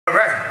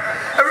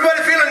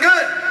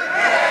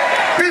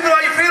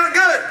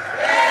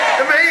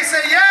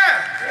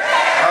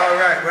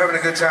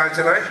good time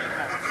tonight.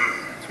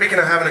 Speaking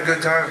of having a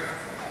good time,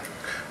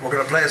 we're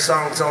going to play a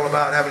song that's all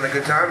about having a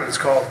good time, and it's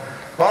called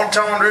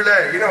Ton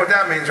Roule. You know what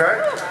that means,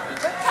 right?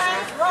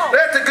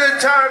 Let the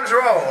good times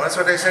roll. That's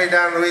what they say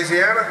down in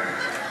Louisiana.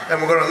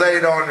 And we're going to lay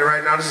it on you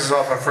right now. This is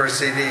off our first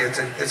CD.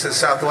 It's a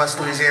Southwest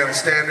Louisiana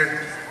standard.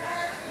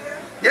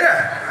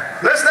 Yeah,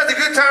 let's let the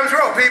good times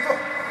roll, people.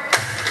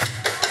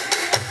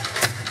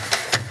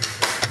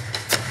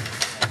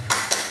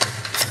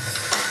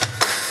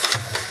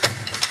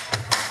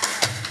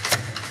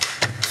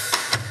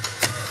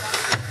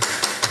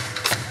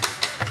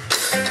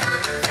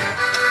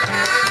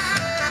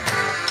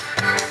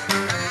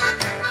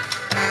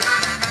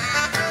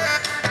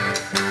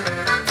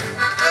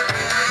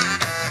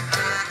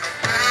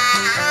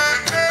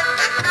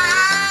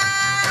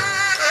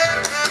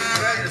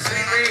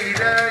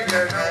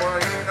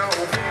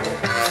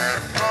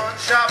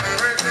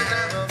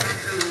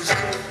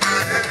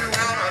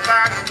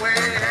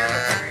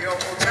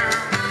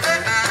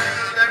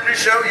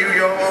 Show you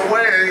your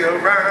way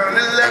around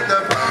and let the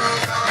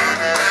bones on.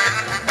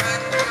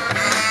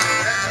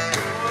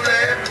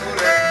 Let the pull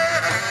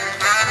it.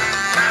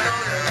 I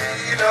don't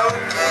need no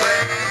pull.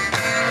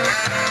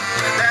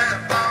 Let the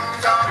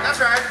bones on.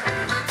 That's right.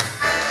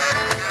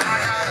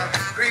 I got a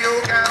Creole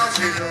gal,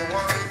 she's a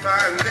one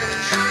fine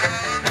bitch.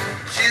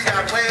 She's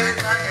got ways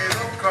like an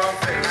old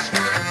crawfish.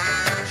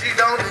 She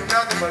don't do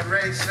nothing but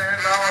race and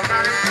all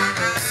night.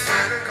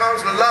 When it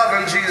comes to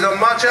loving, she's a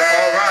mucha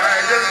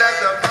alright. Just let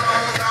the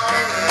bones on.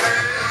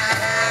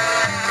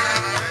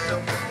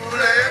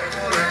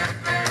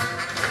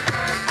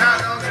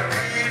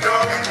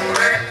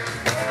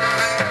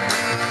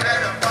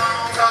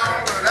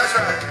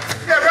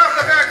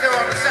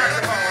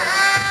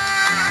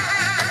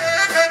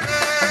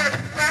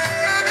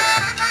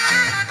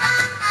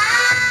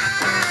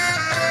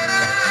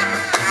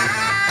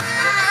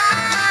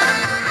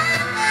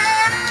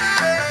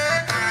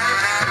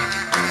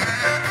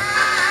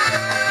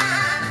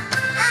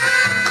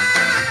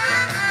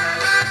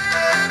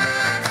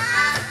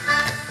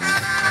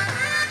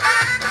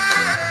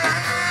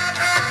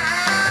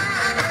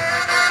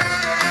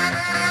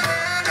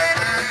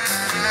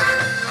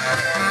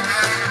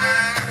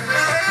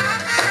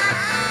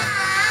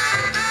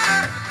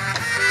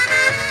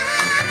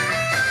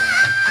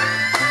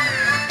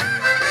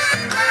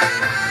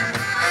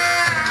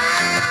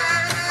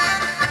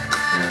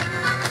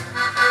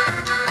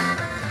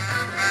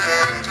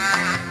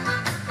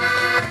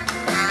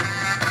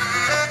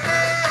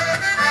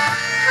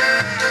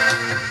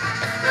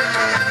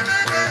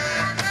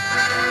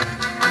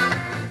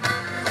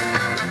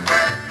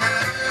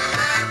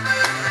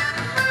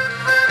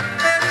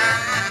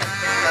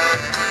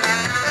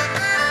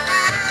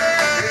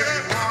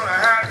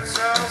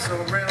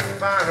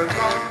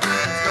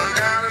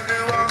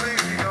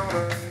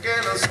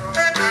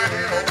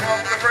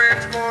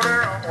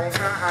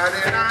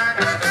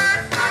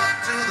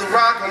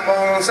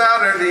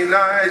 Saturday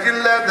night, you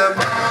let the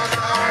bones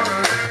on.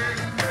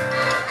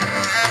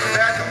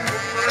 Let the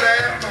pull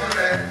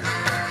it.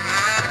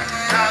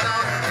 I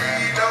don't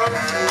need no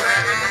pull.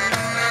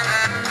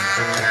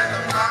 Let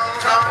the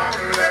bones on.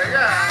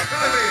 Yeah, to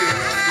the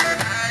beat.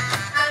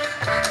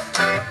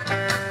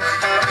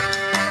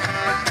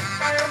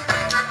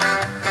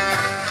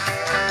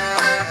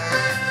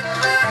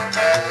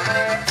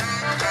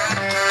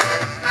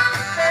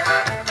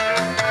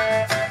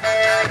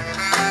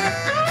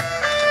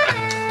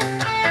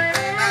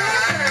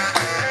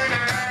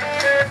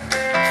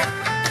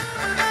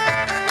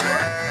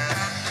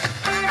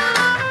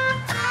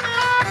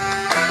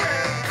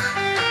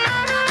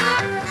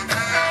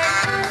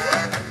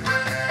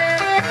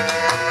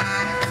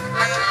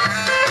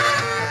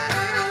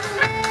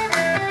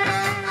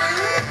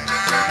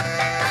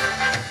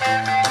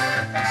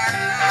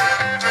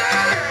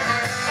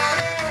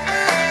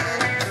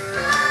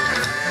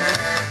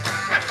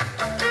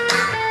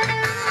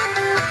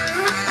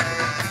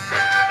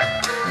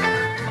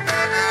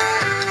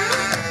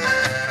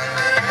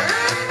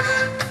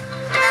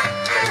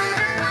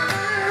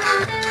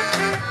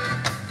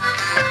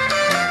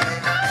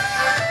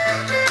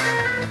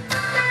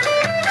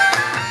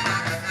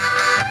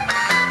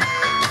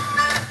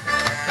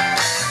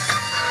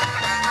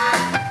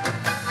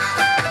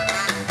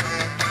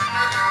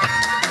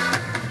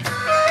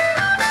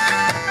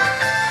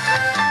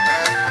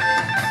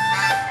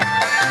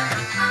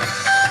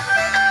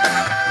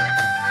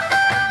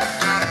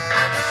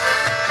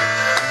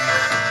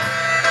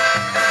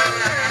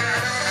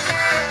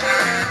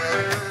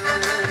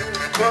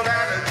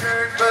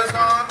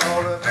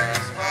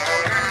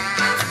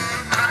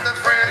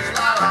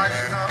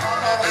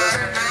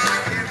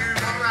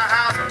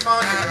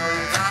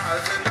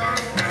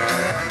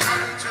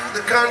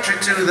 Country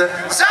to the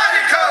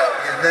Zydeco.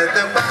 Let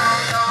the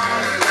bounce on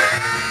the way.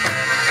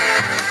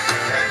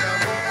 Let the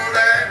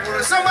bullet.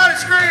 Somebody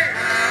scream.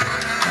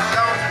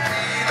 Don't you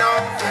be no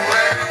fool.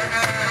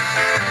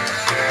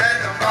 Let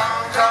the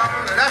bounce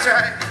on. That's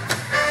right.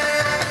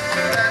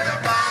 Let the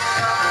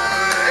bounce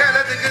on. Yeah,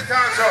 let the good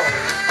times roll.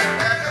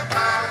 Let the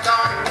bounce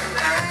on.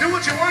 Do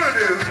what you want to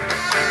do.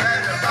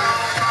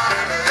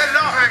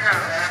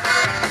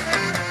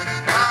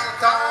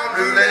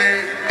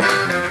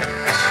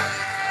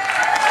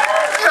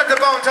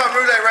 Ton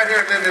Roule right here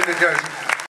in Linden, New Jersey.